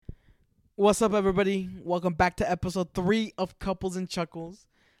What's up, everybody? Welcome back to episode 3 of Couples and Chuckles.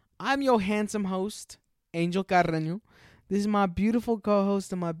 I'm your handsome host, Angel Carreño. This is my beautiful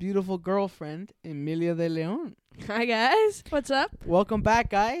co-host and my beautiful girlfriend, Emilia de Leon. Hi guys, what's up? Welcome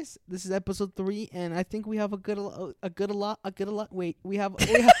back, guys. This is episode 3, and I think we have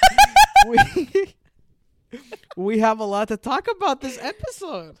we have a lot to talk about this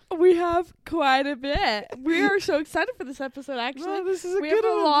episode. We have quite a bit. We are so excited for this episode. Actually, No, this is we have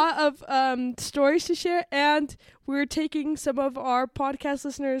a lot of stories to share, and we're taking some of our podcast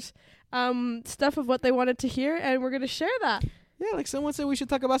listeners' stuff of what they wanted to hear, and we're gonna share that. Yeah, like someone said, we should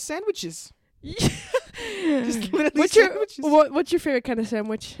talk about sandwiches. Just literally what's your favorite kind of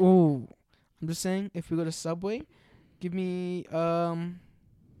sandwich? Ooh, I'm just saying, if we go to Subway, give me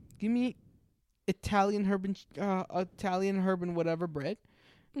Italian herb and whatever bread.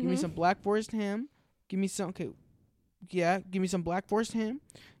 Give me some Black Forest ham. Give me some give me some Black Forest ham.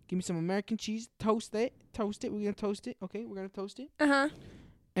 Give me some American cheese. Toast it. We're gonna toast it. Okay, we're gonna toast it.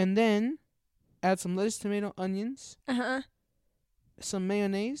 And then add some lettuce, tomato, onions. Some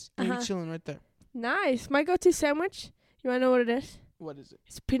mayonnaise, and you're chilling right there. Nice. My go-to sandwich. You wanna know what it is? What is it?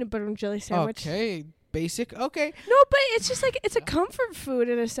 It's a peanut butter and jelly sandwich. Okay, basic. Okay. No, but it's just like it's a comfort food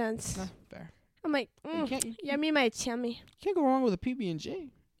in a sense. Nah, fair. I'm like, yummy, my tummy. You can't go wrong with a PB&J.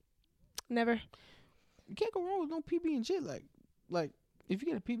 Never. You can't go wrong with no PB&J. Like if you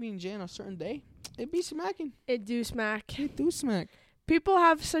get a PB&J on a certain day, it be smacking. It do smack. It do smack. People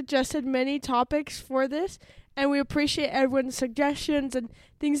have suggested many topics for this, and we appreciate everyone's suggestions and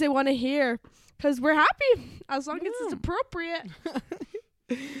things they want to hear, because we're happy as long as it's appropriate.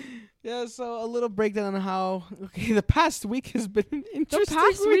 Yeah, so a little breakdown on how the past week has been an interesting The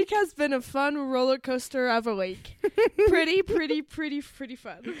past week has been a fun roller coaster of a week. pretty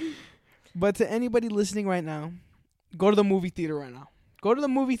fun. But to anybody listening right now, go to the movie theater right now. Go to the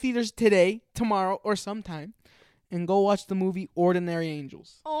movie theaters today, tomorrow, or sometime, and go watch the movie Ordinary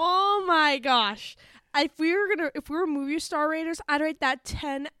Angels. Oh my gosh. If we were movie star raters, I'd rate that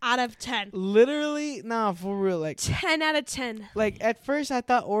 10 out of 10. Literally, nah, for real, like 10 out of 10. Like at first, I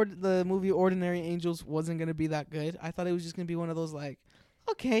thought the movie Ordinary Angels wasn't gonna be that good. I thought it was just gonna be one of those like,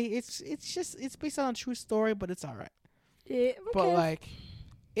 okay, it's based on a true story, but it's alright. Okay. But like,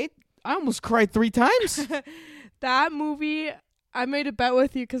 I almost cried 3 times. That movie, I made a bet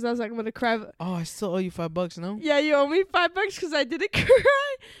with you because I was like, I'm gonna cry. Oh, I still owe you $5, no? Yeah, you owe me $5 because I didn't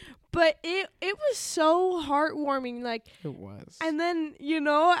cry. But it was so heartwarming, like It was. And then it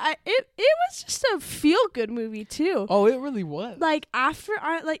was just a feel good movie too. Oh, it really was. Like after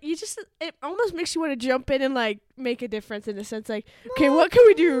it almost makes you want to jump in and like make a difference in a sense. Like, okay, what can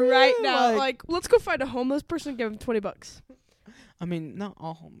we do right now? Like, let's go find a homeless person and give him $20. I mean, not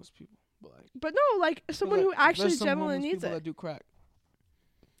all homeless people, but no, like someone who actually genuinely needs people it. that do crack.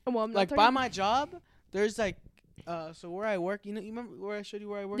 Well, I'm not like talking by my job, there's like. So where I work, you remember where I showed you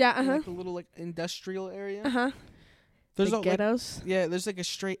where I work? Yeah, in, like a little like industrial area. There's There's ghettos. there's like a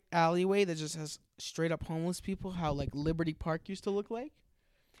straight alleyway that just has straight up homeless people. How like Liberty Park used to look like.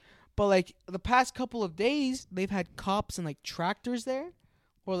 But like the past couple of days, they've had cops and like tractors there,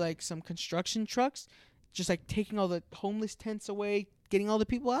 or like some construction trucks, just like taking all the homeless tents away, getting all the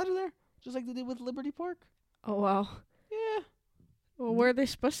people out of there, just like they did with Liberty Park. Oh wow. Yeah. Well, where are they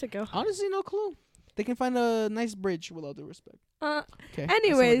supposed to go? Honestly, no clue. They can find a nice bridge, with all due respect. Okay.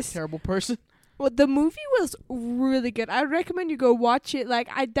 Anyways, like a terrible person. Well, the movie was really good. I recommend you go watch it. Like,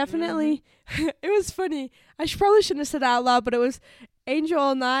 I definitely, it was funny. I probably shouldn't have said it out loud, but it was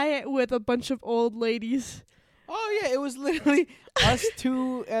Angel and I with a bunch of old ladies. Oh yeah, it was literally us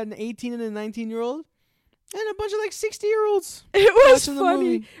two, an 18 and a 19-year-old, and a bunch of like 60-year-olds. It was watching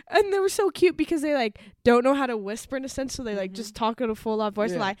funny, and they were so cute because they like don't know how to whisper in a sense, so they like just talk in a full loud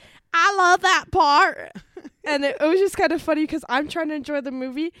voice, like, "I love that part," and it was just kind of funny because I'm trying to enjoy the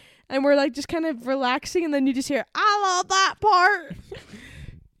movie, and we're like just kind of relaxing, and then you just hear, "I love that part."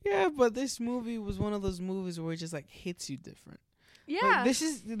 Yeah, but this movie was one of those movies where it just like hits you different. Yeah, like,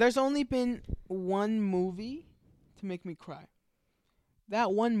 there's only been one movie to make me cry.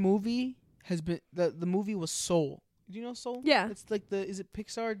 That one movie has been the movie was Soul. Do you know Soul? Yeah. It's like is it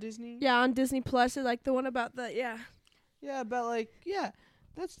Pixar or Disney? Yeah, on Disney Plus, it's like the one about the Yeah, about like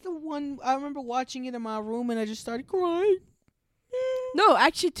that's the one. I remember watching it in my room and I just started crying. No,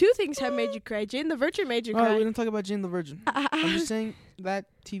 actually, 2 things have made you cry. Jane the Virgin made you All right, cry. we don't talk about Jane the Virgin. I'm just saying that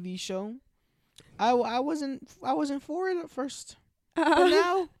TV show. I wasn't for it at first, but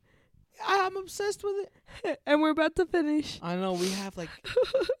now I'm obsessed with it. And we're about to finish. I know we have like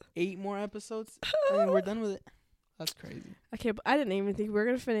 8 more episodes and we're done with it. That's crazy. Okay, but I didn't even think we were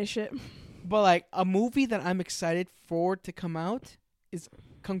gonna finish it. But like a movie that I'm excited for to come out is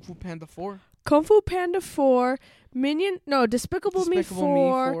Kung Fu Panda 4. Kung Fu Panda 4, Despicable Me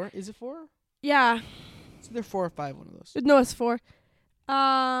 4. Is it 4? Yeah. It's either 4 or 5, one of those. No, it's 4.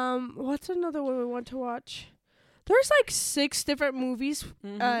 What's another one we want to watch? There's like 6 different movies.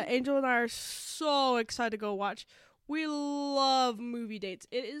 Angel and I are so excited to go watch. We love movie dates.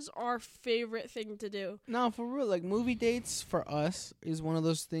 It is our favorite thing to do. No, for real, like movie dates for us is one of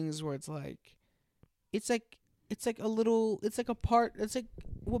those things where it's like a part. It's like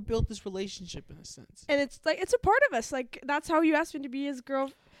what built this relationship in a sense. And it's like it's a part of us. Like that's how you asked me to be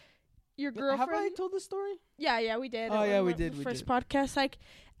your girlfriend. Have I told this story? Yeah, we did. Oh yeah, we did. First podcast, like.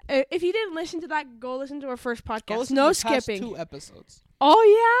 If you didn't listen to that, go listen to our first podcast. Go listen no to the skipping. Past 2 episodes.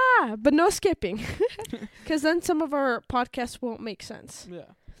 Oh yeah, but no skipping, because then some of our podcasts won't make sense.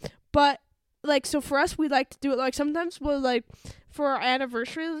 Yeah. But like, so for us, we like to do it like sometimes we'll like for our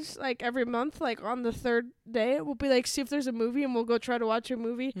anniversaries, like every month, like on the 3rd day, we'll be like see if there's a movie and we'll go try to watch a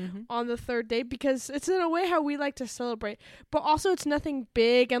movie on the 3rd day because it's in a way how we like to celebrate. But also, it's nothing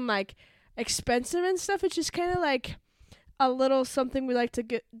big and like expensive and stuff. It's just kind of like a little something we like to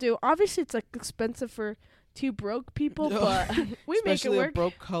do. Obviously, it's like expensive for 2 broke people, but we make it work. Especially a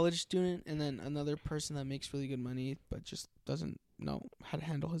broke college student and then another person that makes really good money but just doesn't know how to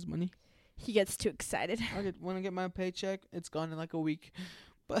handle his money. He gets too excited. When I get my paycheck, it's gone in like a week.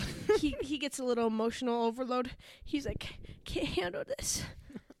 But he gets a little emotional overload. He's like, can't handle this.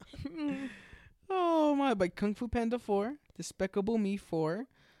 Oh my! But Kung Fu Panda 4, Despicable Me 4.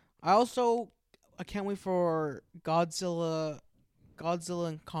 I can't wait for Godzilla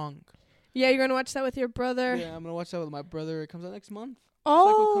and Kong. Yeah, you're gonna watch that with your brother. Yeah, I'm gonna watch that with my brother. It comes out next month. Oh,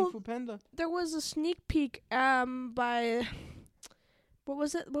 like with Kung Fu Panda. There was a sneak peek by what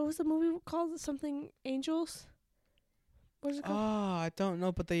was it? What was the movie called? Something Angels? What was it called? I don't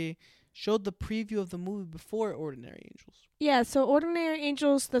know, but they showed the preview of the movie before Ordinary Angels. Yeah, so Ordinary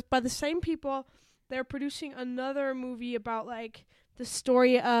Angels, by the same people, they're producing another movie about like the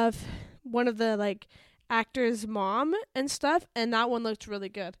story of one of the like actors' mom and stuff, and that one looked really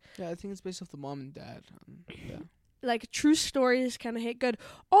good. Yeah, I think it's based off the mom and dad. Yeah. Like true stories kind of hit good.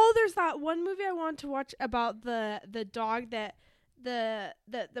 Oh, there's that one movie I want to watch about the dog that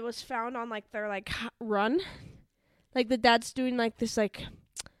was found on like their like run. Like the dad's doing like this like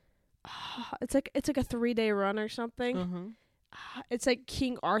it's like a 3-day run or something. It's like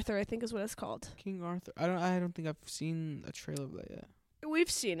King Arthur, I think is what it's called. King Arthur. I don't think I've seen a trailer of that yet.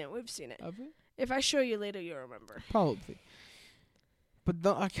 We've seen it. Have we? If I show you later, you'll remember. Probably. But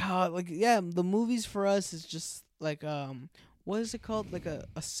the movies for us is just like what is it called? Like a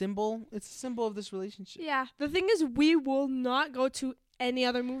symbol. It's a symbol of this relationship. Yeah. The thing is, we will not go to any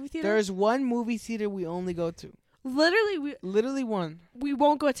other movie theater. There is one movie theater we only go to. Literally one. We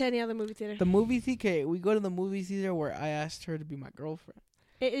won't go to any other movie theater. The movie theater. We go to the movie theater where I asked her to be my girlfriend.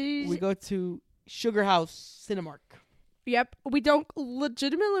 We go to Sugar House Cinemark. Yep. We don't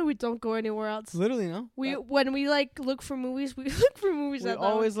go anywhere else. Literally, no. When we like look for movies, we look for movies. We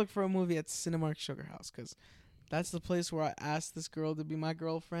always look for a movie at Cinemark Sugar House because that's the place where I asked this girl to be my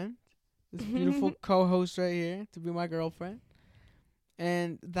girlfriend. This beautiful co-host right here to be my girlfriend.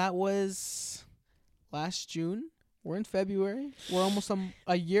 And that was last June. We're in February. We're almost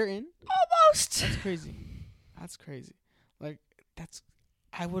a year in. Almost. That's crazy. Like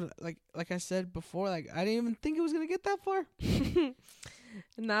I would like I said before, like I didn't even think it was gonna get that far.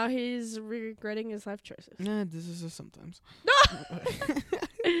 Now he's regretting his life choices. Nah, this is just sometimes. No.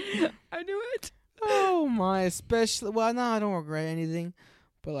 I knew it. Oh my, especially I don't regret anything,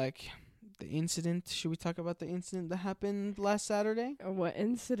 but like the incident. Should we talk about the incident that happened last Saturday? What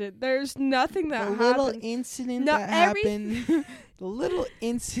incident? There's nothing that happened. Little incident that happened. The little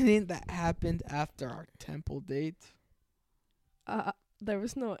incident that happened after our temple date. There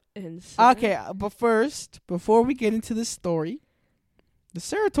was no incident. Okay, but first, before we get into the story, the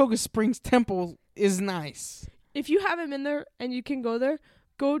Saratoga Springs Temple is nice. If you haven't been there and you can go there,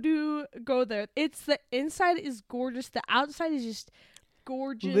 go there. It's the inside is gorgeous. The outside is just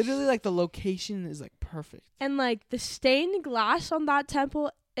gorgeous. Literally, like the location is like perfect. And like the stained glass on that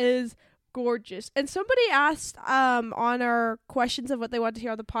temple is gorgeous. And somebody asked on our questions of what they wanted to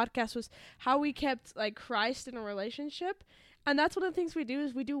hear on the podcast was how we kept like Christ in a relationship. And that's one of the things we do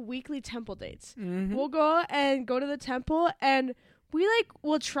is we do weekly temple dates. Mm-hmm. We'll go to the temple and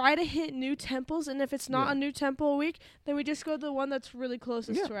we'll try to hit new temples, and if it's not a new temple a week, then we just go to the one that's really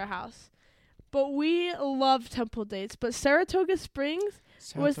closest to our house. But we love temple dates. But Saratoga Springs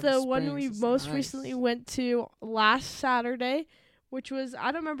was the one we most recently went to last Saturday, which was,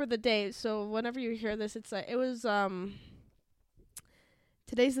 I don't remember the day, so whenever you hear this, it's like, it was,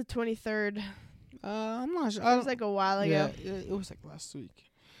 today's the 23rd. I'm not sure. It was like a while ago. Yeah, it was like last week.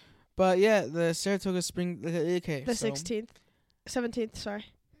 But yeah, the Saratoga Springs. Okay, The 16th. 17th, sorry.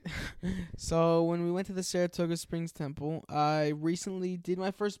 So when we went to the Saratoga Springs Temple, I recently did my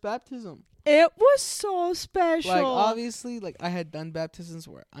first baptism. It was so special. Like, obviously, like, I had done baptisms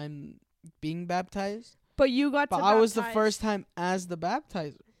where I'm being baptized. But you got to But I was the first time as the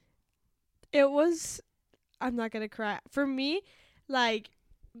baptizer. It was, I'm not going to cry. For me, like,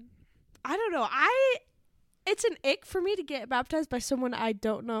 I don't know. It's an ick for me to get baptized by someone I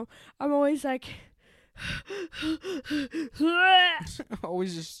don't know. I'm always like,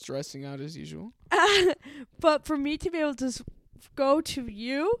 Always just stressing out as usual. but for me to be able to go to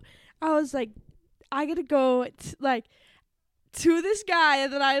you, I was like, I gotta go to this guy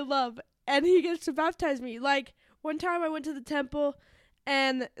that I love, and he gets to baptize me. Like, one time I went to the temple,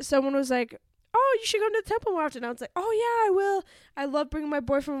 and someone was like, oh, you should go to the temple more often. I was like, oh yeah, I will. I love bringing my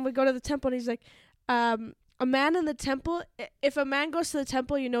boyfriend when we go to the temple. And he's like, a man in the temple, if a man goes to the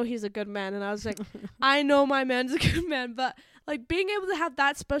temple, you know he's a good man. And I was like, I know my man's a good man. But, like, being able to have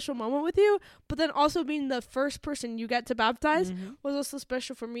that special moment with you, but then also being the first person you get to baptize was also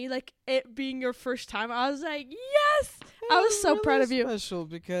special for me. Like, it being your first time, I was like, yes! I was so proud of you. Special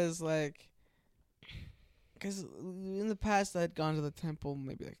because, like, because in the past I had gone to the temple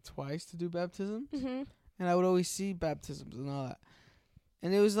maybe, like, twice to do baptisms. Mm-hmm. And I would always see baptisms and all that.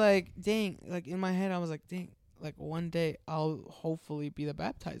 And it was like, dang, like, in my head, I was like, dang, like, one day I'll hopefully be the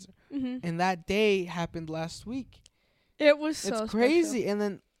baptizer. Mm-hmm. And that day happened last week. It was so It's crazy. And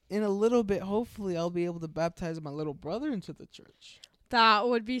then in a little bit, hopefully, I'll be able to baptize my little brother into the church. That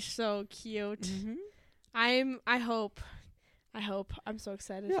would be so cute. Mm-hmm. I hope. I'm so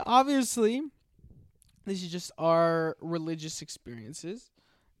excited. Yeah, obviously, this is just our religious experiences.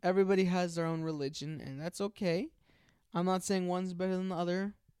 Everybody has their own religion, and that's okay. I'm not saying one's better than the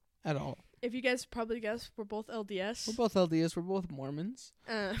other at all. If you guys probably guessed, we're both LDS. We're both LDS. We're both Mormons.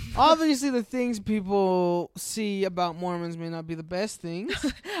 Obviously, the things people see about Mormons may not be the best things.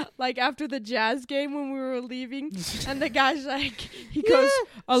 Like after the Jazz game when we were leaving, and the guy's like, he goes,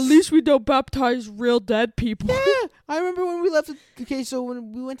 at least we don't baptize real dead people. Yeah, I remember when we left. Okay, so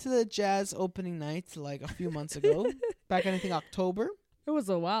when we went to the Jazz opening night, like a few months ago, back in, I think, October. It was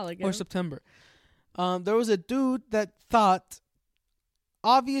a while ago. Or September. There was a dude that thought,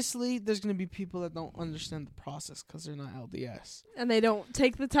 obviously, there's going to be people that don't understand the process because they're not LDS. And they don't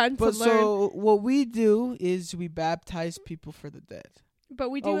take the time to learn. So what we do is we baptize people for the dead. But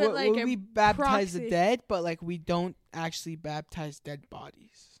we do it like we baptize proxy. the dead, but like we don't actually baptize dead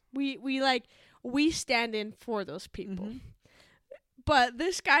bodies. We stand in for those people. Mm-hmm. But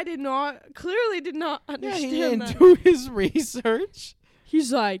this guy clearly did not understand he didn't that. do his research.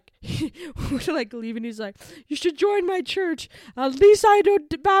 He's like, we're like leaving. He's like, you should join my church. At least I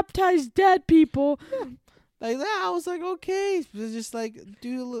don't baptize dead people. Like that, I was like, okay. It's just like,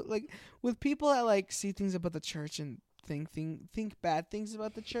 like with people that like see things about the church and think bad things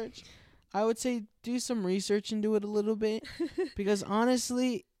about the church, I would say do some research into it a little bit because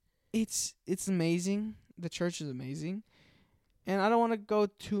honestly, it's amazing. The church is amazing, and I don't want to go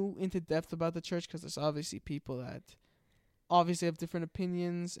too into depth about the church because there's obviously people that obviously have different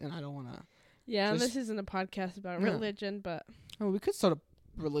opinions, and I don't want to. Yeah, this isn't a podcast about religion, but we could start a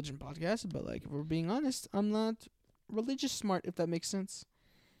religion podcast, but like if we're being honest, I'm not religious smart, if that makes sense.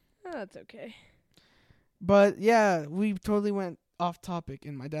 Oh, that's okay. But yeah, we totally went off topic,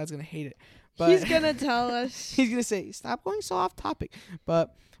 and my dad's gonna hate it. But he's gonna tell us. He's gonna say, "Stop going so off topic."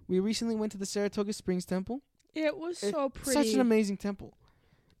 But we recently went to the Saratoga Springs Temple. It was so pretty. Such an amazing temple,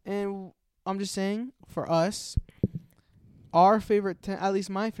 and I'm just saying, for us, our favorite, at least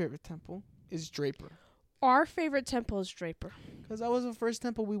my favorite temple, is Draper. Our favorite temple is Draper. Because that was the first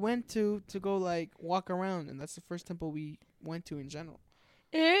temple we went to go, like, walk around. And that's the first temple we went to in general.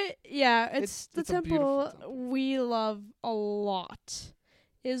 It's the a temple temple we love a lot.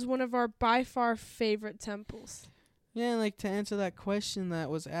 It is one of our by far favorite temples. Yeah, and, like, to answer that question that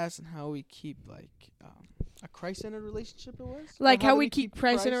was asked and how we keep, like, a Christ-centered relationship it was? Like how we keep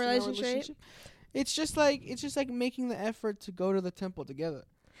Christ in a relationship? It's just like making the effort to go to the temple together.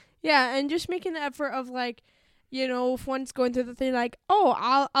 Yeah, and just making the effort of like, you know, if one's going through the thing like, oh,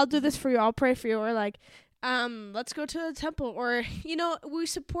 I'll do this for you, I'll pray for you, or like, let's go to the temple, or you know, we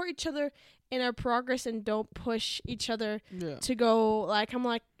support each other in our progress and don't push each other to go. Like I'm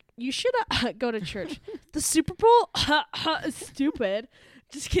like, you should go to church. The Super Bowl is stupid.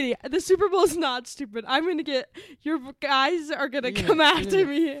 Just kidding. The Super Bowl is not stupid. I'm going to get... Your guys are going to come after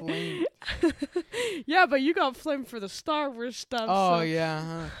me. Yeah, but you got flamed for the Star Wars stuff. Oh, so.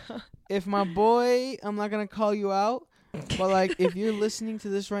 Yeah. Huh? If my boy... I'm not going to call you out. But, like, if you're listening to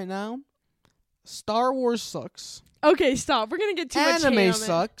this right now, Star Wars sucks. Okay, stop. We're going to get too much hate on Anime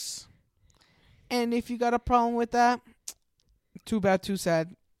sucks. And if you got a problem with that, too bad, too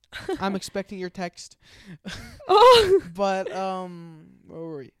sad. I'm expecting your text. Oh. But where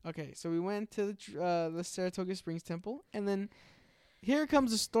were we? Okay, so we went to the Saratoga Springs Temple, and then here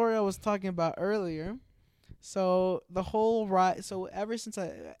comes the story I was talking about earlier. So the whole ride. So ever since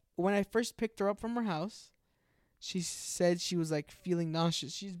when I first picked her up from her house, she said she was like feeling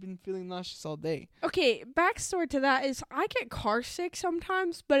nauseous. She's been feeling nauseous all day. Okay, backstory to that is I get car sick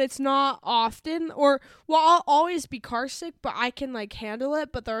sometimes, but it's not often. Or, well, I'll always be car sick, but I can, like, handle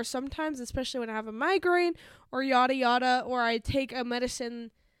it. But there are some times, especially when I have a migraine or yada yada, or I take a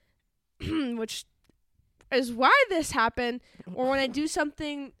medicine, which is why this happened, or when I do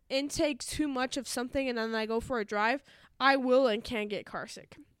something, intake too much of something, and then I go for a drive, I will and can get car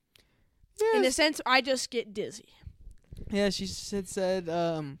sick. Yes. In a sense, I just get dizzy. Yeah, she said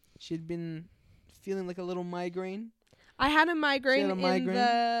she'd been feeling like a little migraine. I had a migraine in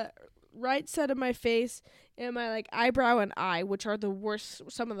the right side of my face, and my like eyebrow and eye, which are the worst,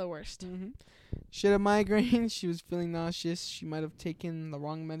 some of the worst. Mm-hmm. She had a migraine. She was feeling nauseous. She might have taken the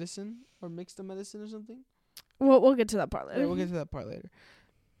wrong medicine or mixed the medicine or something. We'll get to that part later. Yeah, we'll get to that part later.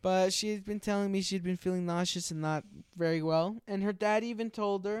 But she had been telling me she'd been feeling nauseous and not very well, and her dad even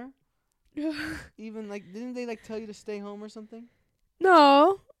told her. Even like, didn't they like tell you to stay home or something?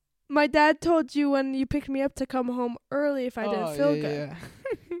 No, my dad told you when you picked me up to come home early if I didn't feel good. Yeah.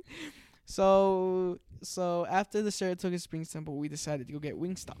 So after the Saratoga Springs Temple, we decided to go get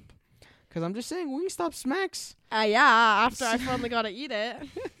Wingstop, cause I'm just saying Wingstop smacks. Yeah. After I finally got to eat it.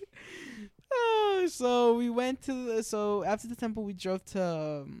 So we went to so after the temple, we drove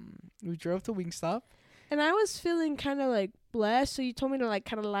to Wingstop. And I was feeling kind of like blessed, so you told me to like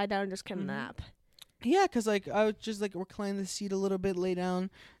kind of lie down and just kind of nap. Yeah, because like I would just like recline the seat a little bit, lay down,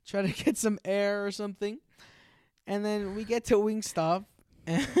 try to get some air or something. And then we get to Wingstop.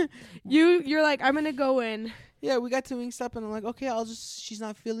 You're like, I'm going to go in. Yeah, we got to Wingstop and I'm like, okay, she's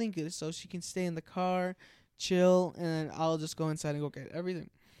not feeling good, so she can stay in the car, chill, and I'll just go inside and go get everything.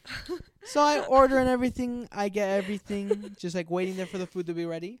 So I order and everything. I get everything. Just like waiting there for the food to be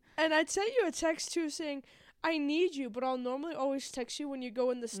ready. And I'd sent you a text too saying, I need you, but I'll normally always text you when you go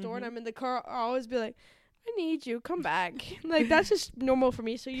in the store and I'm in the car. I'll always be like, I need you. Come back. Like, that's just normal for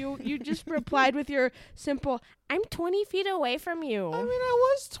me. So you just replied with your simple, I'm 20 feet away from you. I mean,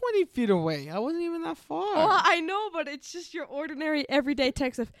 I was 20 feet away. I wasn't even that far. Well, I know, but it's just your ordinary everyday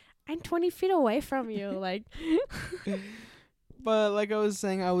text of, I'm 20 feet away from you. Like... But like I was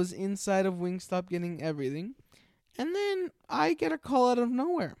saying, I was inside of Wingstop getting everything. And then I get a call out of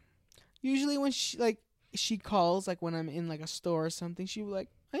nowhere. Usually when she calls, like when I'm in like a store or something, she was like,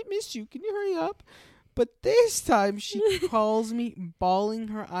 I miss you. Can you hurry up? But this time she calls me bawling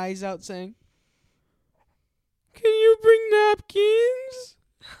her eyes out saying, can you bring napkins?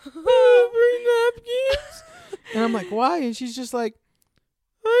 Can you bring napkins? And I'm like, why? And she's just like,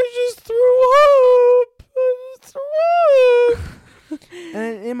 I just threw up.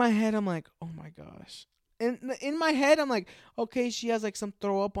 And in my head, I'm like, oh my gosh. And in my head, I'm like, okay, she has like some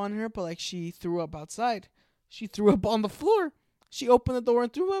throw up on her, but like she threw up outside. She threw up on the floor. She opened the door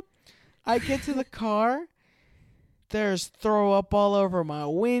and threw up. I get to the car. There's throw up all over my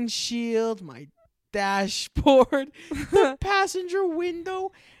windshield, my dashboard, the passenger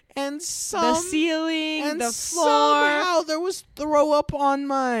window, and the ceiling, and the floor. Somehow there was throw up on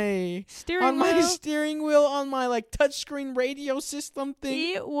my steering wheel, on my like touchscreen radio system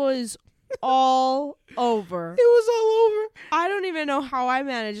thing. It was all over. It was all over. I don't even know how I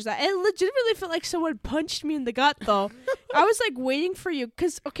managed that. It legitimately felt like someone punched me in the gut, though. I was like waiting for you,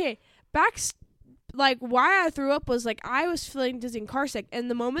 cause like why I threw up was like I was feeling dizzy and car sick, and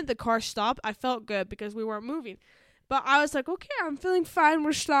the moment the car stopped, I felt good because we weren't moving. But I was like, okay, I'm feeling fine.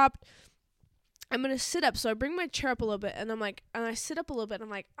 We're stopped. I'm going to sit up. So I bring my chair up a little bit. And I'm like, and I sit up a little bit. And I'm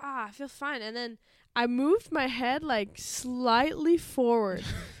like, I feel fine. And then I moved my head like slightly forward.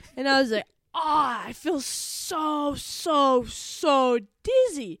 And I was like, I feel so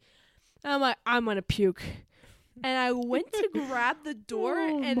dizzy. And I'm like, I'm going to puke. And I went to grab the door.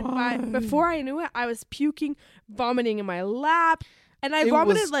 Before I knew it, I was puking, vomiting in my lap. And I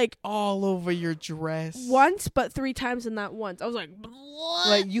vomited like all over your dress. Once, but 3 times in that once. I was like, what?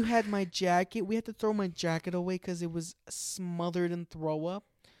 Like you had my jacket. We had to throw my jacket away because it was smothered in throw up.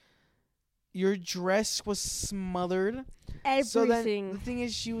 Your dress was smothered. Everything. So then the thing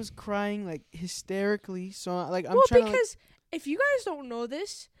is, she was crying like hysterically. So like I'm trying to. Because if you guys don't know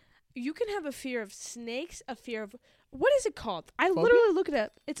this, you can have a fear of snakes, a fear of. What is it called? I literally look it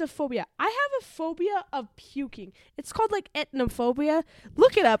up. It's a phobia. I have a phobia of puking. It's called like etnophobia.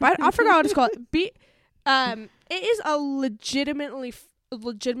 Look it up. I forgot what it's called. It is a legitimately a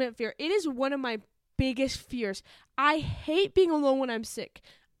legitimate fear. It is one of my biggest fears. I hate being alone when I'm sick.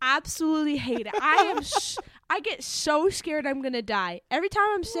 Absolutely hate it. I get so scared I'm gonna die. Every time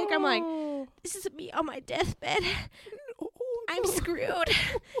I'm sick, I'm like, this is me on my deathbed. I'm screwed.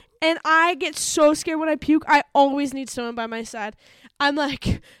 And I get so scared when I puke. I always need someone by my side. I'm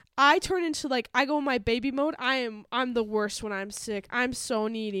like, I turn into like, I go in my baby mode. I'm the worst when I'm sick. I'm so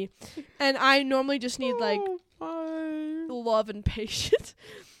needy. And I normally just need like love and patience.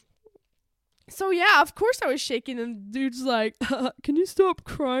 So yeah, of course I was shaking, and the dude's like, can you stop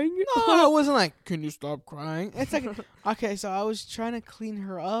crying? No, it wasn't like, can you stop crying? It's like, okay, so I was trying to clean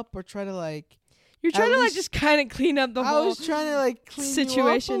her up or try to like. You're trying to like just kind of clean up the whole. I was trying to like clean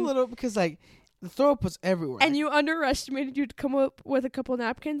situation you up a little because like the throw up was everywhere. And you underestimated you to come up with a couple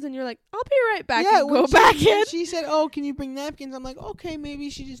napkins, and you're like, I'll be right back. Yeah, and go back in. She said, "Oh, can you bring napkins?" I'm like, okay, maybe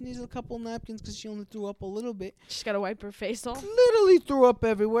she just needs a couple napkins because she only threw up a little bit. She's gotta wipe her face off. Literally threw up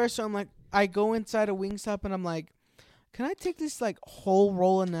everywhere. So I'm like, I go inside a Wingstop and I'm like, can I take this like whole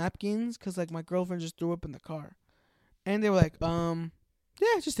roll of napkins? Because like my girlfriend just threw up in the car, and they were like,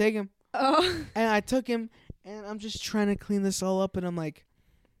 yeah, just take him. And I took him, and I'm just trying to clean this all up, and I'm like,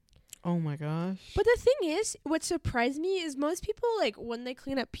 oh my gosh. But the thing is, what surprised me is most people, like, when they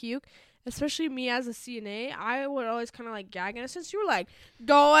clean up puke, especially me as a CNA, I would always kind of, like, gag in a sense. You were, like,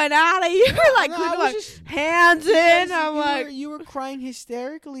 going out of here, like, hands in. I'm like... You were crying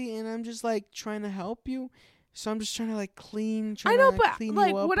hysterically, and I'm just, like, trying to help you. So I'm just trying to, like, clean I know, but,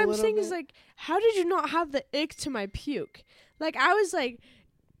 like, what I'm saying is, like, how did you not have the ick to my puke? Like, I was, like,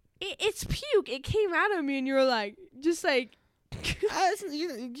 it's puke. It came out of me, and you were, like, just, like...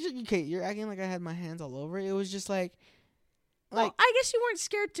 Okay, you're acting like I had my hands all over it. It was just like well, I guess you weren't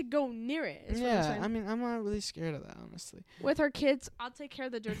scared to go near it. Yeah, I mean, I'm not really scared of that, honestly. With our kids, I'll take care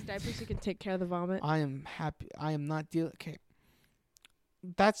of the dirty diapers. You can take care of the vomit. I am happy. I am not dealing. Okay,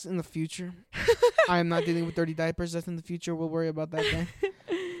 that's in the future. I am not dealing with dirty diapers. That's in the future. We'll worry about that then.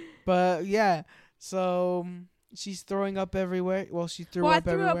 But yeah, so. She's throwing up everywhere. Well, she threw up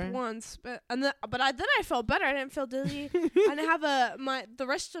everywhere. Well, I threw up once, but then I felt better. I didn't feel dizzy. I didn't have the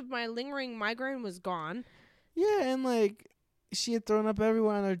rest of my lingering migraine was gone. Yeah, and like she had thrown up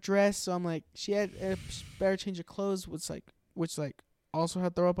everywhere on her dress, so I'm like, she had a spare change of clothes, which also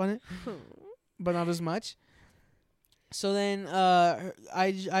had throw up on it, but not as much. So then, I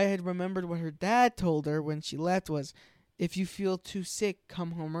had remembered what her dad told her when she left was, if you feel too sick,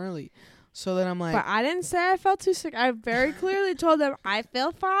 come home early. So then I'm like... But I didn't say I felt too sick. I very clearly told them I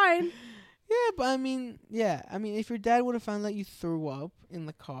feel fine. Yeah, but I mean, if your dad would have found that you threw up in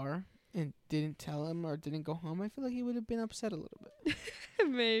the car and didn't tell him or didn't go home, I feel like he would have been upset a little bit.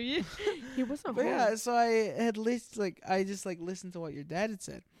 Maybe. He wasn't home. Yeah, so I had listened to what your dad had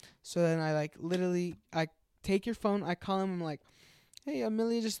said. So then I I take your phone, I call him, I'm like, hey,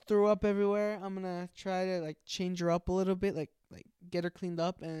 Amelia just threw up everywhere. I'm going to try to like change her up a little bit, like get her cleaned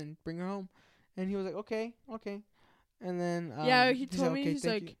up and bring her home. And he was like, okay. And then he told me, he's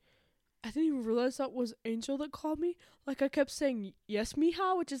like, I didn't even realize that was Angel that called me. Like I kept saying, yes,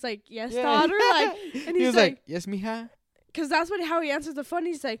 mija, which is like, yes, daughter. Like, and he was like, yes, mija. Because that's how he answers the phone.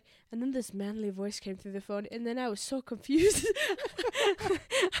 He's like, and then this manly voice came through the phone, and then I was so confused.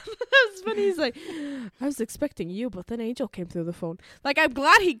 That's funny. He's like, I was expecting you, but then Angel came through the phone. Like, I'm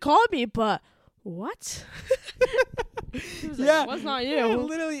glad he called me, but what? He was like, was not you. Yeah,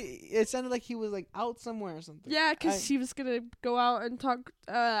 literally, it sounded like he was like out somewhere or something. Yeah, because he was gonna go out and talk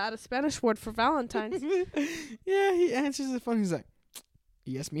at a Spanish word for Valentine's. Yeah, he answers the phone. He's like,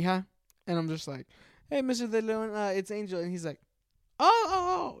 yes, mija. And I'm just like, hey, Mr. De Leon, it's Angel. And he's like,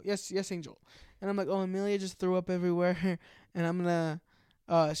 oh, yes, Angel. And I'm like, oh, Amelia just threw up everywhere. And I'm going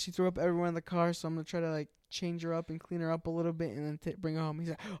to, she threw up everywhere in the car. So I'm going to try to, like, change her up and clean her up a little bit and then bring her home. He's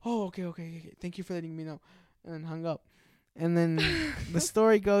like, oh, okay. Thank you for letting me know. And then hung up. And then the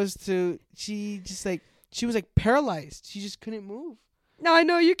story goes to, she was, like, paralyzed. She just couldn't move. No, I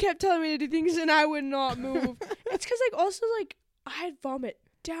know. You kept telling me to do things and I would not move. It's because, like, also, like, I had vomit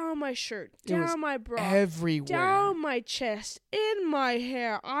down my shirt, down my bra, everywhere, down my chest, in my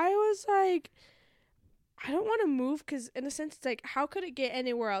hair. I was like, I don't want to move because, in a sense, it's like, how could it get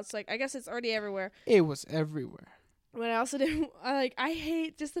anywhere else? Like, I guess it's already everywhere. It was everywhere. But I also didn't. I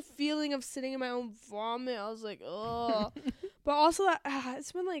hate just the feeling of sitting in my own vomit. I was like, ugh. But also,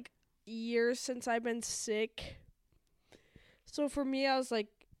 it's been like years since I've been sick. So for me, I was like,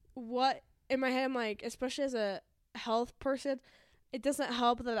 what in my head? I'm like, especially as a health person. It doesn't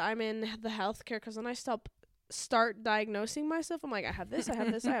help that I'm in the healthcare because when I start diagnosing myself, I'm like, I have this.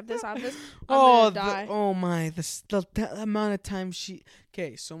 I'm gonna die. The amount of time she...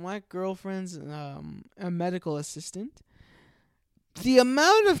 Okay, so my girlfriend's a medical assistant. the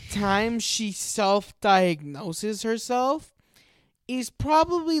amount of times she self-diagnoses herself is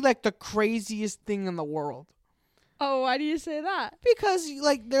probably like the craziest thing in the world. Oh, why do you say that? Because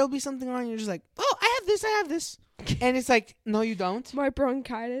like there'll be something on, and you're just like, oh, I have this, and it's like, no, you don't. My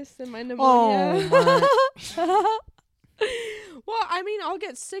bronchitis and my pneumonia. Oh my. Well, I mean, I'll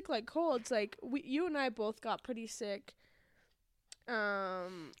get sick like colds. Like you and I both got pretty sick. Oh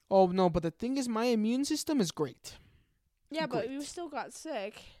no, but the thing is, my immune system is great. Yeah, but Great. you still got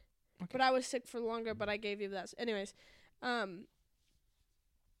sick. Okay. But I was sick for longer, but I gave you that. Anyways, where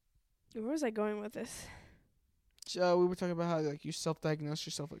was I going with this? We were talking about how like you self-diagnose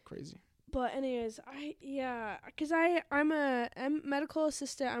yourself like crazy. But anyways, I'm a medical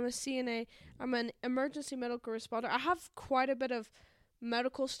assistant. I'm a CNA. I'm an emergency medical responder. I have quite a bit of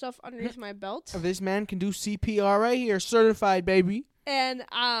medical stuff underneath my belt. This man can do CPR right here, certified, baby. And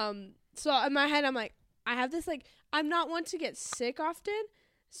so in my head, I'm like, I have this like, I'm not one to get sick often.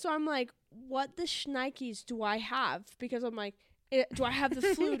 So I'm like, what the shnikes do I have? Because I'm like, do I have the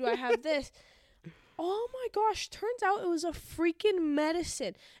flu? Do I have this? Oh my gosh, turns out it was a freaking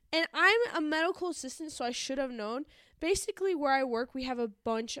medicine. And I'm a medical assistant, so I should have known. Basically, where I work, we have a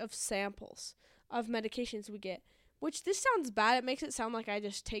bunch of samples of medications we get. Which, this sounds bad. It makes it sound like I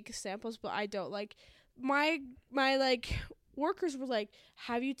just take samples, but I don't. Like, my like, workers were like,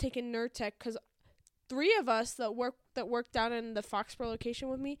 have you taken Nurtec? Because 3 of us that work down in the Foxborough location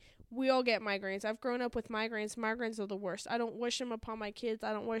with me, we all get migraines. I've grown up with migraines. Migraines are the worst. I don't wish them upon my kids.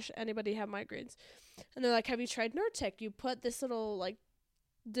 I don't wish anybody have migraines. And they're like, have you tried Nurtec? You put this little, like,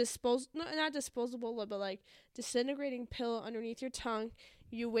 not disposable, but, like, disintegrating pill underneath your tongue.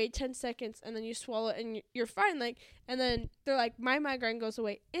 You wait 10 seconds, and then you swallow it, and you're fine. Like, and then they're like, my migraine goes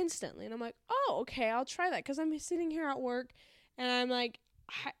away instantly. And I'm like, oh, okay, I'll try that. Because I'm sitting here at work, and I'm like,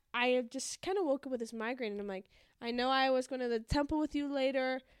 I have just kind of woke up with this migraine. And I'm like, I know I was going to the temple with you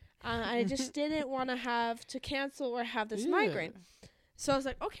later. I just didn't want to have to cancel or have this migraine. So I was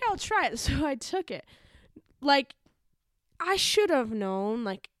like, okay, I'll try it. So I took it. Like, I should have known.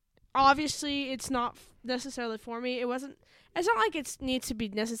 Like, obviously, it's not necessarily for me. It's not like it needs to be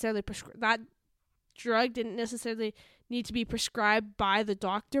necessarily prescribed. That drug didn't necessarily need to be prescribed by the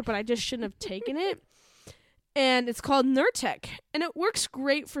doctor, but I just shouldn't have taken it. And it's called Nurtec. And it works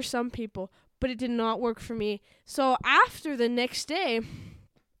great for some people, but it did not work for me. So after the next day,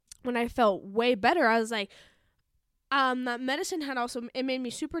 when I felt way better, I was like, that medicine had also, it made me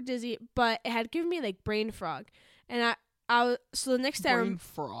super dizzy, but it had given me like brain fog. And so the next day, Brain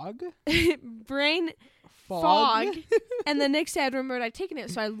frog? brain fog. And the next day I remembered I'd taken it.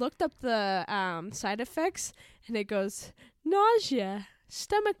 So I looked up the side effects, and it goes, nausea,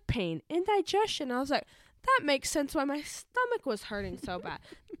 stomach pain, indigestion. I was like, that makes sense why my stomach was hurting so bad.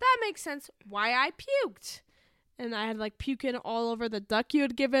 That makes sense why I puked. And I had like puking all over the duck you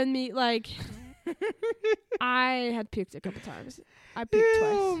had given me. Like, I had puked a couple times. I puked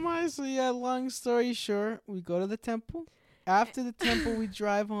twice. Oh my! So yeah, long story short, we go to the temple. After the temple, we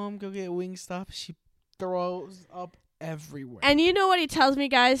drive home, go get Wingstop. She throws up everywhere. And you know what he tells me,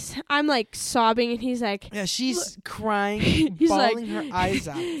 guys? I'm like sobbing, and he's like, yeah, she's crying, he's bawling like, her eyes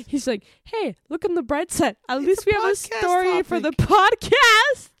out. He's like, hey, look on the bright side. At least It's we a have a podcast story for the topic.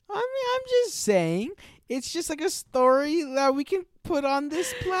 podcast. I mean, I'm just saying, it's just like a story that we can put on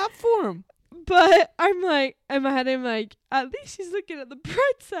this platform. But I'm like, in my head, I'm like, at least he's looking at the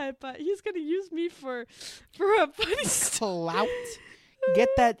bright side, but he's going to use me for a funny Clout. Get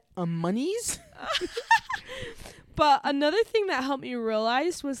that monies. But another thing that helped me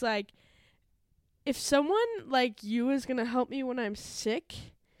realize was, like, if someone like you is going to help me when I'm sick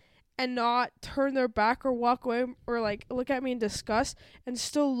and not turn their back or walk away or, like, look at me in disgust and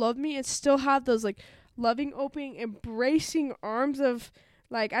still love me and still have those, like, loving, opening, embracing arms of,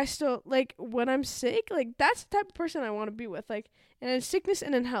 like, I still, like, when I'm sick, like, that's the type of person I want to be with, like, and in sickness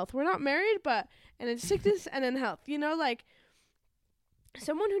and in health. We're not married, but, and in sickness and in health, you know, like,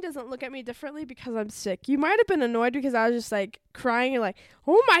 someone who doesn't look at me differently because I'm sick. You might have been annoyed because I was just, like, crying and, like,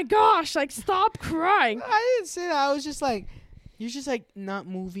 oh my gosh, like, stop crying. I didn't say that. I was just like, you're just like not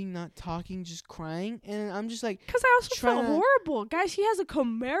moving, not talking, just crying. And I'm just like, because I also felt horrible. Guys, he has a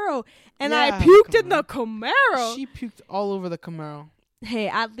Camaro, and Yeah, I puked in the Camaro. She puked all over the Camaro. Hey,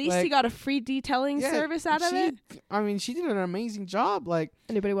 at least Like, he got a free detailing service out of it. I mean, she did an amazing job. Like,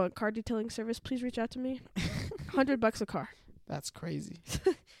 anybody want car detailing service, please reach out to me. $100 a car. that's crazy.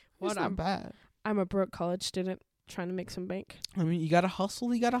 What? It's not bad. I'm a broke college student trying to make some bank. I mean, you gotta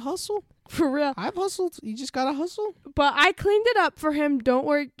hustle. You gotta hustle. For real. I've hustled. You just gotta hustle. But I cleaned it up for him. Don't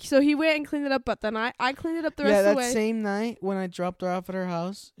worry. So he went and cleaned it up, but then I cleaned it up the rest of the way. Yeah, that same night when I dropped her off at her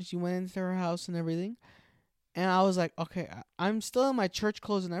house, she went into her house and everything. And I was like, okay, I'm still in my church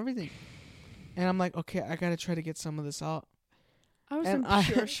clothes and everything. And I'm like, okay, I got to try to get some of this out. I was And in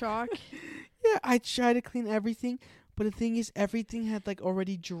pure shock. Yeah, I tried to clean everything. But the thing is, everything had like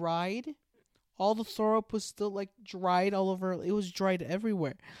already dried. All the throw up was still like dried all over. It was dried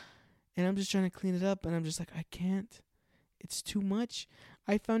everywhere. And I'm just trying to clean it up. And I'm just like, I can't. It's too much.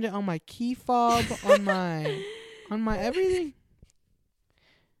 I found it on my key fob, on my everything.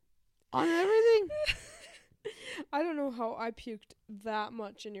 On everything. I don't know how I puked that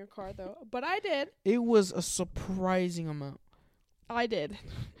much in your car, though. But I did. It was a surprising amount. I did.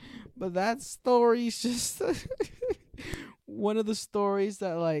 But that story's just one of the stories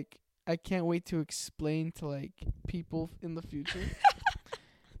that, like, I can't wait to explain to, like, people in the future.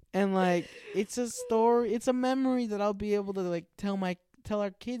 And, like, it's a story. It's a memory that I'll be able to, like, tell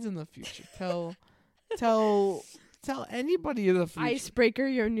our kids in the future. Tell anybody in the future. Icebreaker,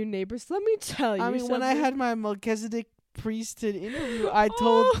 your new neighbors. Let me tell you. I mean, something. when I had my Melchizedek priesthood interview, I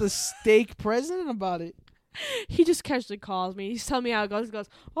told the stake president about it. He just casually calls me. He's telling me how it goes. He goes,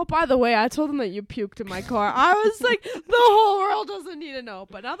 "Oh, by the way, I told him that you puked in my car." I was like, the whole world doesn't need to know,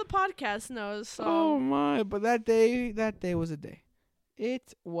 but now the podcast knows. So. Oh my! But that day was a day.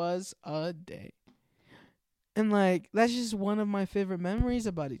 It was a day. And like that's just one of my favorite memories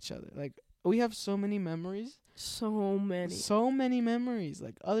about each other. Like we have so many memories. So many memories.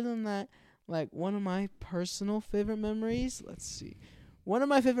 Like other than that, like one of my personal favorite memories. Let's see. One of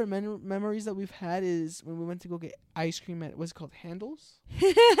my favorite memories that we've had is when we went to go get ice cream at what's it called, Handles?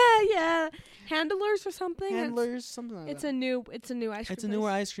 Yeah, Handlers or something. Handlers, something like that. It's a new ice cream. It's a newer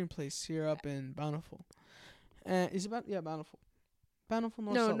ice cream place here up in Bountiful. Is it Bountiful? Bountiful,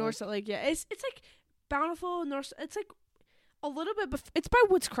 North Salt Lake. Yeah, it's like Bountiful, North. It's like a little bit. It's by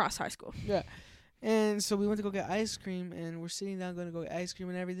Woods Cross High School. Yeah. And so we went to go get ice cream, and we're sitting down going to go get ice cream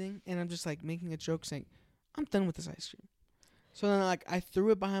and everything. And I'm just like making a joke saying, I'm done with this ice cream. So then like I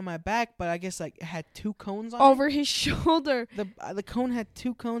threw it behind my back, but I guess like it had 2 cones on over his shoulder. The cone had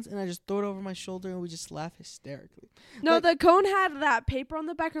 2 cones, and I just threw it over my shoulder, and we just laughed hysterically. No, like, the cone had that paper on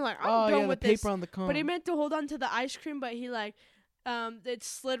the back, and like I'm done with this. paper on the cone. But he meant to hold on to the ice cream, but he like it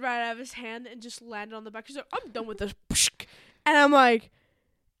slid right out of his hand and just landed on the back. He's like, I'm done with this. And I'm like,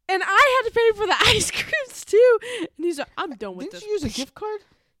 and I had to pay for the ice creams too. And he's like, I'm done with this. Didn't you use a gift card?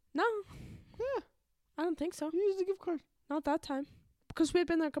 No. Yeah. I don't think so. You used a gift card. Not that time. Because we had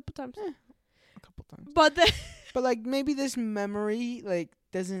been there a couple times. Yeah, a couple times. But like maybe this memory like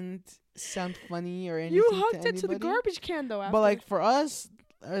doesn't sound funny or anything. You hugged it to the garbage can though. After. But like for us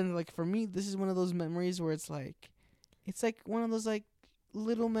and like for me, this is one of those memories where it's like one of those like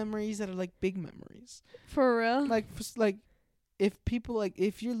little memories that are like big memories. For real. Like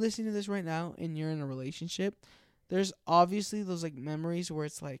if you're listening to this right now and you're in a relationship, there's obviously those like memories where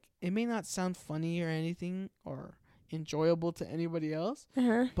it's like it may not sound funny or anything or enjoyable to anybody else,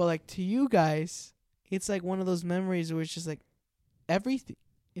 but like to you guys, it's like one of those memories where it's just like everything.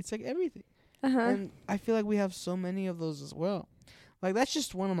 It's like everything, and I feel like we have so many of those as well. Like that's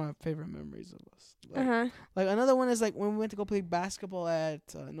just one of my favorite memories of us. Like another one is like when we went to go play basketball at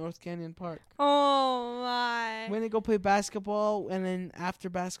North Canyon Park. Oh my! We went to go play basketball, and then after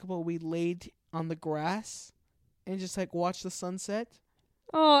basketball, we laid on the grass and just like watched the sunset.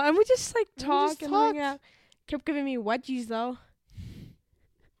 Oh, and we just like talk and hang out. Kept giving me wedgies though.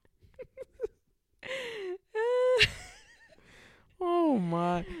 Oh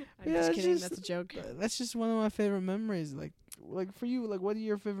my! I'm just kidding. That's a joke. That's just one of my favorite memories. Like for you, like what are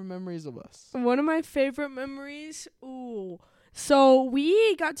your favorite memories of us? One of my favorite memories. Ooh. So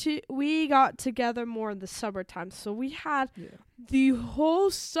we got together more in the summertime. So we had the whole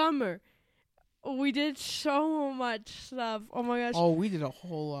summer. We did so much stuff. Oh my gosh. Oh, we did a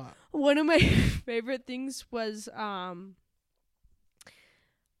whole lot. One of my favorite things was why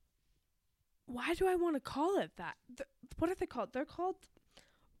do I want to call it that? What are they called? They're called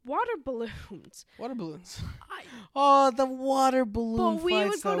water balloons. Water balloons. The water balloon but we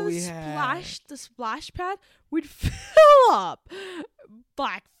would go to the splash pad. We'd fill up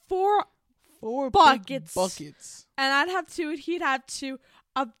like four buckets. And I'd have 2 and he'd have 2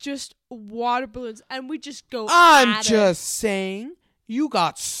 of just water balloons, and we just go. I'm just saying, you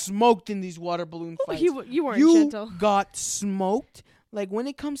got smoked in these water balloon fights. You weren't gentle. You got smoked. Like when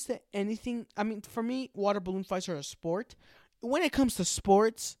it comes to anything, I mean, for me, water balloon fights are a sport. When it comes to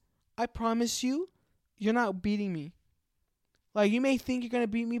sports, I promise you, you're not beating me. Like you may think you're gonna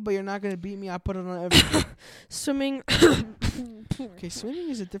beat me, but you're not gonna beat me. I put it on everything. Swimming. Okay, swimming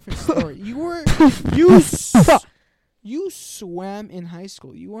is a different story. You swam in high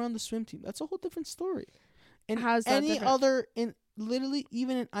school. You were on the swim team. That's a whole different story. And how's that different? Other in literally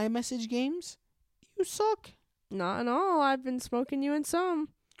even in iMessage games, you suck. Not at all. I've been smoking you in some.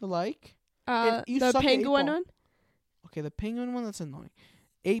 Like? You The suck at penguin 8-Ball. one. Okay, the penguin one, that's annoying.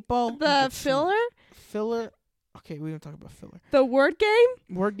 8-Ball. The filler. Filler. Okay, we don't talk about filler. The word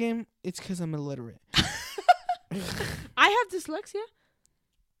game. Word game, it's because I'm illiterate. I have dyslexia.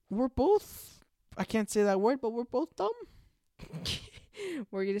 We're both, I can't say that word, but we're both dumb.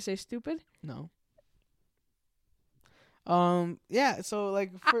 Were you gonna say stupid? No. Yeah, so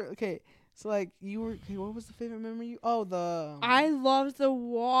like, so like, you were, okay, what was the favorite memory? I loved the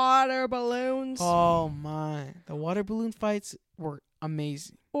water balloons. Oh my, the water balloon fights were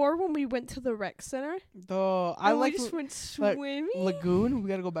amazing. Or when we went to the rec center. We just went swimming. Lagoon. We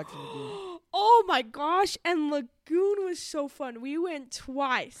gotta go back to Lagoon. Oh my gosh, and Lagoon was so fun. We went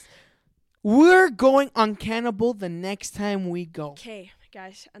twice. We're going on Cannibal the next time we go. Okay,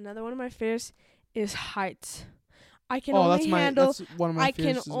 guys, another one of my fears is heights. I can only handle. That's one of my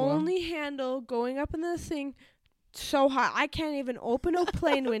fears as well. only handle going up in the thing so high. I can't even open a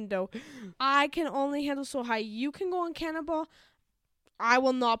plane window. I can only handle so high. You can go on Cannibal. I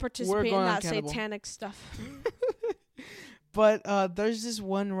will not participate in that satanic stuff. But there's this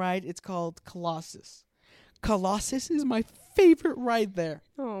one ride. It's called Colossus. Colossus is my favorite ride there.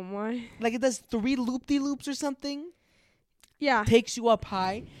 Oh my! Like, it does 3 loop-de-loops or something. Yeah. Takes you up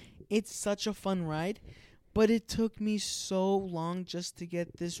high. It's such a fun ride. But it took me so long just to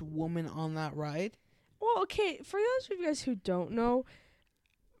get this woman on that ride. Well, okay, for those of you guys who don't know,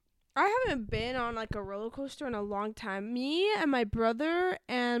 I haven't been on like a roller coaster in a long time. Me and my brother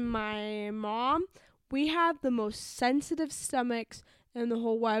and my mom, we have the most sensitive stomachs in the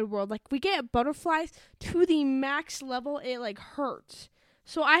whole wide world. Like, we get butterflies to the max level, it like hurts.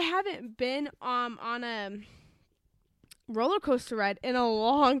 So I haven't been on a roller coaster ride in a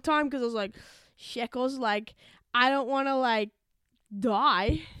long time because I was like, Shekels, like, I don't want to like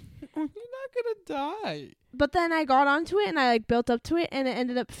die. You're not gonna die. But then I got onto it and I like built up to it and it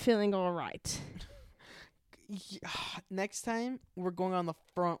ended up feeling all right. Next time we're going on the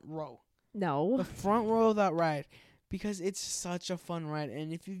front row. No. The front row of that ride, because it's such a fun ride.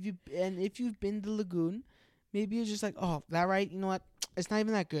 And if you've been to Lagoon, maybe you're just like, oh, that ride, you know what? It's not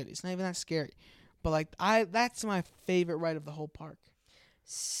even that good. It's not even that scary. But like, that's my favorite ride of the whole park.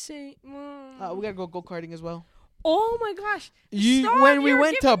 We gotta go karting as well. Oh my gosh! When we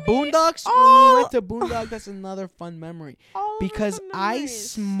went to Boondocks, that's another fun memory because I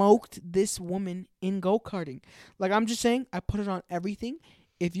smoked this woman in go karting. Like, I'm just saying, I put it on everything.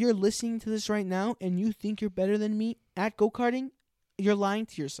 If you're listening to this right now and you think you're better than me at go karting, you're lying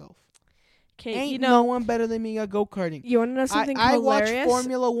to yourself. Ain't no one better than me at go-karting. You want to know something hilarious? I watch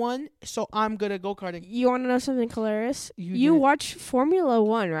Formula 1, so I'm good at go-karting. You want to know something hilarious? You watch Formula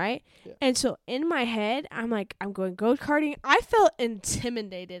 1, right? Yeah. And so in my head, I'm like, I'm going go-karting. I felt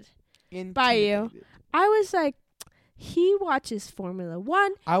intimidated by you. I was like, he watches Formula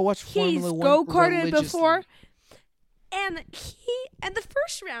 1. I watch Formula 1 He's go-karted before. And the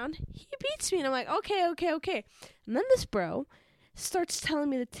first round, he beats me. And I'm like, okay. And then this bro starts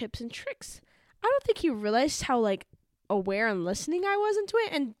telling me the tips and tricks. I don't think he realized how like aware and listening I was into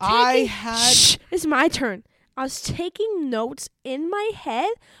it. And it's my turn. I was taking notes in my head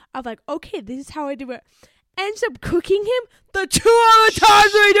of like, okay, this is how I do it. Ends up cooking him the 2 other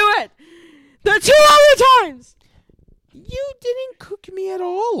times we do it. The 2 other times. You didn't cook me at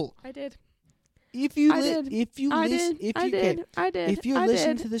all. I did. If you listen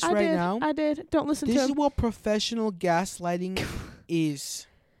to this right now, I did. Don't listen to him. This is what professional gaslighting is.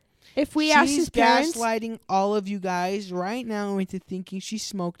 If we ask his parents, she's gaslighting all of you guys right now into thinking she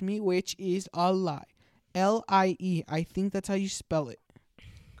smoked me, which is a lie. L-I-E. I think that's how you spell it.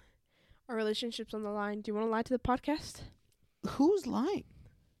 Our relationship's on the line. Do you want to lie to the podcast? Who's lying?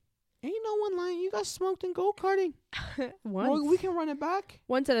 Ain't no one lying. You got smoked in go-karting. Once. We can run it back.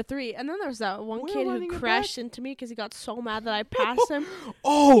 1 out of 3. And then there was that one kid who crashed into me because he got so mad that I passed him.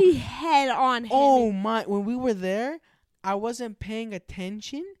 Oh. He head on hit Oh, me. my. When we were there, I wasn't paying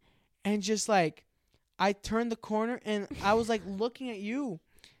attention. And just like, I turned the corner and I was like looking at you.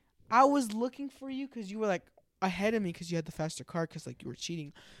 I was looking for you because you were like ahead of me because you had the faster car because like you were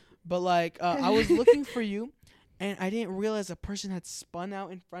cheating. But like, I was looking for you. And I didn't realize a person had spun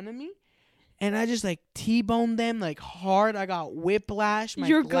out in front of me. And I just, like, T-boned them, like, hard. I got whiplash.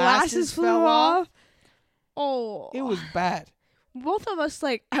 Your glasses flew off. Oh. It was bad. Both of us,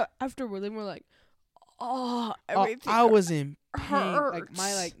 like, afterward, we're like, oh, everything I was in pain. hurts. Like,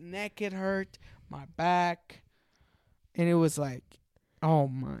 my, like, neck had hurt. My back. And it was like, oh,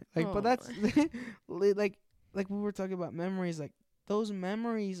 my. Like, but that's, like we were talking about memories. Like, those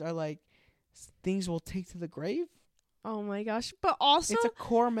memories are, like, things we'll take to the grave. Oh my gosh. But also, It's a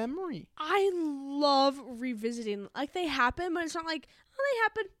core memory. I love revisiting. Like, they happen, but it's not like, oh, they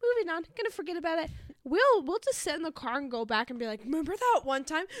happened, moving on, gonna forget about it. We'll just sit in the car and go back and be like, remember that one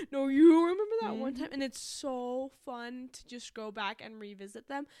time? No, you remember that one time? And it's so fun to just go back and revisit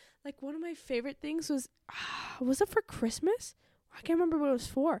them. Like, one of my favorite things was it for Christmas? I can't remember what it was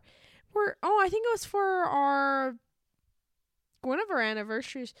for. I think it was for one of our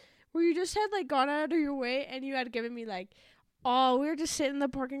anniversaries, where you just had, like, gone out of your way and you had given me, like, we were just sitting in the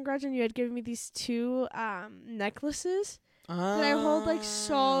parking garage and you had given me these 2 necklaces that I hold, like,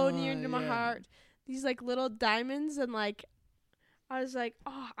 so near to my heart. These, like, little diamonds, and, like, I was like,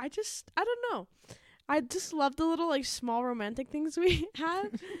 I don't know. I just love the little, like, small romantic things we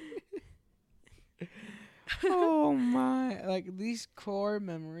had. Oh my! Like, these core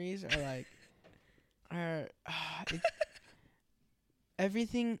memories are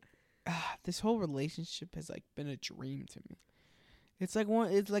everything. This whole relationship has, like, been a dream to me. It's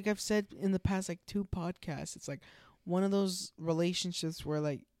like I've said in the past, like, 2 podcasts. It's like one of those relationships where,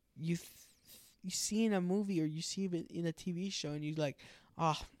 like, you see in a movie or you see it in a TV show and you like,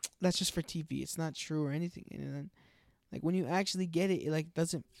 that's just for TV. It's not true or anything. And then, like, when you actually get it, it, like,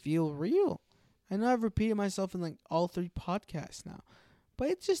 doesn't feel real. I know I've repeated myself in, like, all 3 podcasts now, but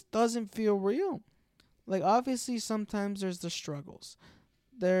it just doesn't feel real. Like, obviously, sometimes there's the struggles.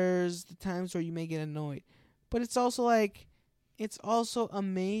 There's the times where you may get annoyed. But it's also, like, it's also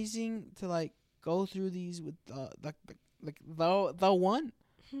amazing to, like, go through these with the one.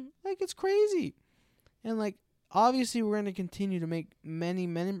 Like, it's crazy. And, like, obviously we're going to continue to make many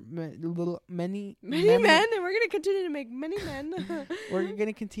men, and we're going to continue to make many men. We're going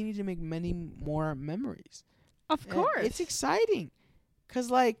to continue to make many more memories. Of course. And it's exciting. Because,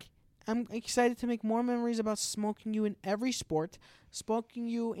 like, I'm excited to make more memories about smoking you in every sport. Smoking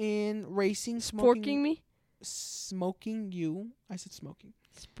you in racing. Smoking me? Smoking you. I said smoking.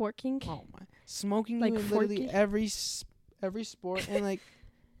 Sporking? Oh, my. Smoking like you in forky? literally every sport. And, like,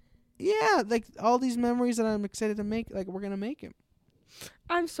 yeah, like, all these memories that I'm excited to make, like, we're going to make them.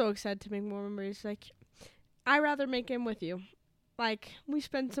 I'm so excited to make more memories. Like, I'd rather make them with you. Like, we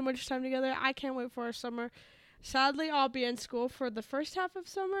spend so much time together. I can't wait for our summer. Sadly, I'll be in school for the first half of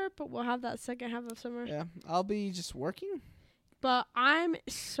summer, but we'll have that second half of summer. Yeah, I'll be just working. But I'm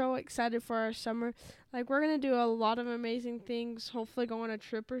so excited for our summer. Like, we're going to do a lot of amazing things. Hopefully go on a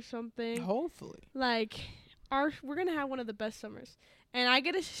trip or something. Hopefully. Like, we're going to have one of the best summers. And I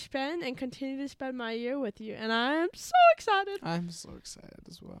get to spend and continue to spend my year with you. And I'm so excited. I'm so excited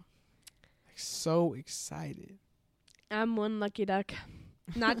as well. Like, so excited. I'm one lucky duck.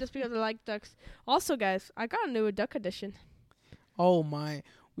 Not just because I like ducks. Also, guys, I got a new duck edition. Oh, my.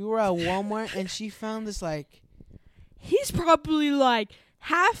 We were at Walmart, and she found this, like... He's probably, like,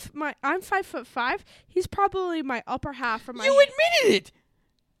 I'm 5'5". He's probably my upper half from my... You admitted it!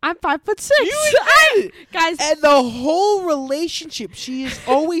 I'm 5'6". You admitted it! Guys. And the whole relationship, she has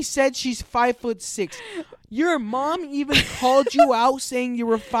always said she's 5'6". Your mom even called you out saying you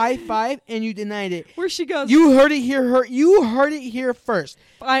were 5'5", and you denied it. Where she goes? You heard it here. You heard it here first.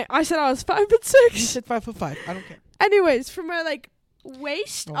 I said I was 5'6". You said 5'5". I don't care. Anyways, from my, like,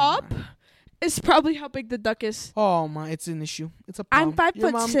 waist up is probably how big the duck is. Oh my, it's an issue. It's a problem. I'm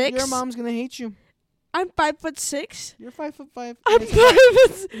 5'6". Your mom's gonna hate you. I'm 5'6". You're 5'5". I'm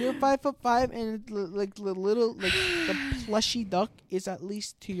 5'6". You're 5'5", and like the little, like, the plushy duck is at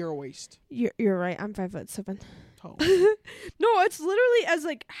least to your waist. You're right. I'm 5'7". Oh. No, it's literally as,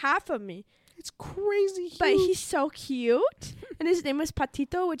 like, half of me. It's crazy huge. But he's so cute, and his name is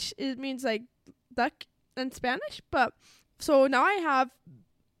Patito, which means, like, duck in Spanish. But so now I have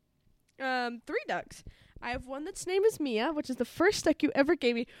 3 ducks. I have one that's name is Mia, which is the first duck you ever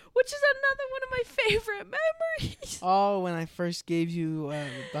gave me, which is another one of my favorite memories. Oh, when I first gave you the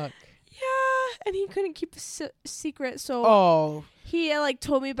duck. Yeah, and he couldn't keep the secret, so he like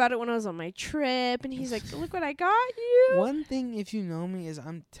told me about it when I was on my trip, and he's like, "Look what I got you." One thing, if you know me, is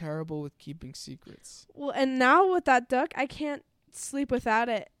I'm terrible with keeping secrets. Well, and now with that duck, I can't sleep without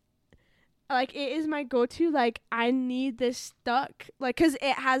it. Like, it is my go-to. Like, I need this duck. Like, because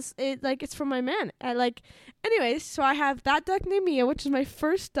it's from my man. Anyways, so I have that duck named Mia, which is my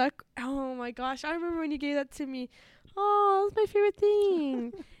first duck. Oh, my gosh. I remember when you gave that to me. Oh, it was my favorite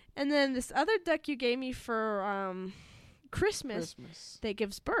thing. And then this other duck you gave me for Christmas that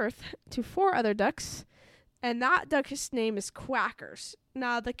gives birth to 4 other ducks. And that duck's name is Quackers.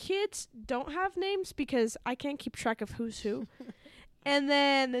 Now, the kids don't have names because I can't keep track of who's who. And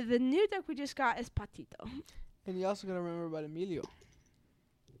then the new duck we just got is Patito. And you also got to remember about Emilio.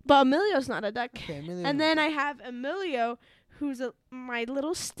 But Emilio's not a duck. Okay, Emilio. And then I have Emilio, who's my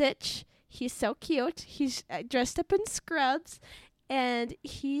little Stitch. He's so cute. He's dressed up in scrubs, and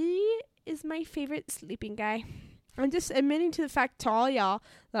he is my favorite sleeping guy. I'm just admitting to the fact to all y'all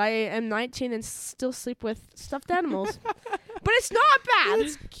that I am 19 and still sleep with stuffed animals. But it's not bad.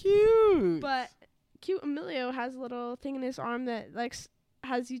 It's cute. But cute Emilio has a little thing in his arm that like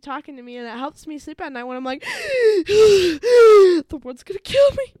has you talking to me, and it helps me sleep at night when I'm like, the world's gonna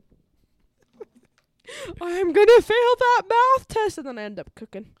kill me. I'm gonna fail that math test, and then I end up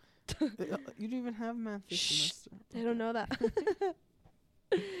cooking. You don't even have math this semester. They don't know that.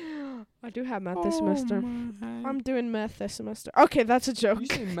 I do have math this semester. I'm doing math this semester. Okay, that's a joke. You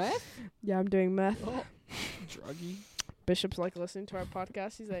say meth? Yeah, I'm doing math. Oh, druggy. Bishop's like listening to our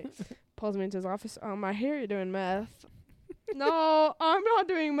podcast. He's like, pulls me into his office. I hear you're doing math. No, I'm not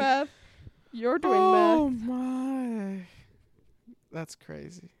doing math. You're doing math. Oh my. That's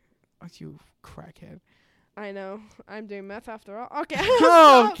crazy. Oh, you crackhead. I know. I'm doing math after all. Okay.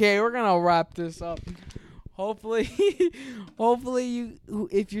 Okay, we're gonna wrap this up. Hopefully you,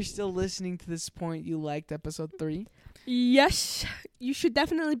 if you're still listening to this point, you liked episode 3. Yes, you should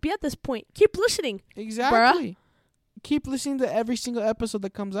definitely be at this point. Keep listening. Exactly. Keep listening to every single episode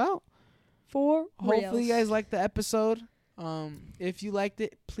that comes out. For Hopefully you guys liked the episode. If you liked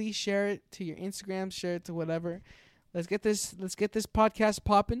it, please share it to your Instagram, share it to whatever. Let's get this podcast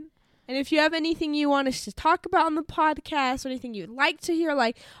popping. And if you have anything you want us to talk about on the podcast, or anything you'd like to hear,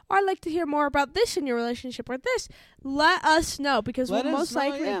 like, oh, I'd like to hear more about this in your relationship or this, let us know, because we'll most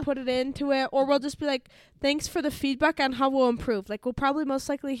likely put it into it, or we'll just be like, thanks for the feedback on how we'll improve. Like, we'll probably most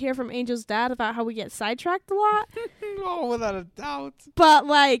likely hear from Angel's dad about how we get sidetracked a lot. Oh, without a doubt. But,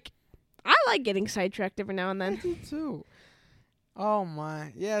 like, I like getting sidetracked every now and then. I do too. Oh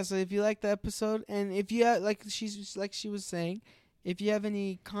my. Yeah, so if you like the episode, and if you like she was saying, if you have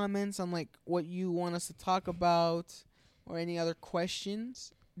any comments on like what you want us to talk about or any other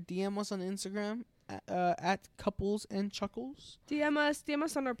questions, DM us on Instagram at Couples and Chuckles. DM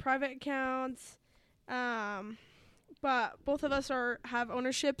us on our private accounts. But both of us have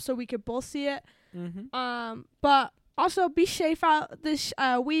ownership, so we could both see it. Mm-hmm. But also be safe out this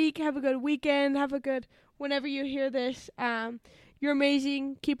week. Have a good weekend. Have a good whenever you hear this. You're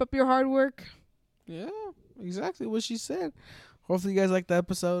amazing. Keep up your hard work. Yeah, exactly what she said. Hopefully you guys like the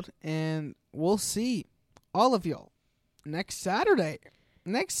episode, and we'll see all of y'all next Saturday.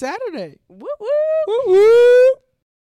 Woo woo. Woo woo.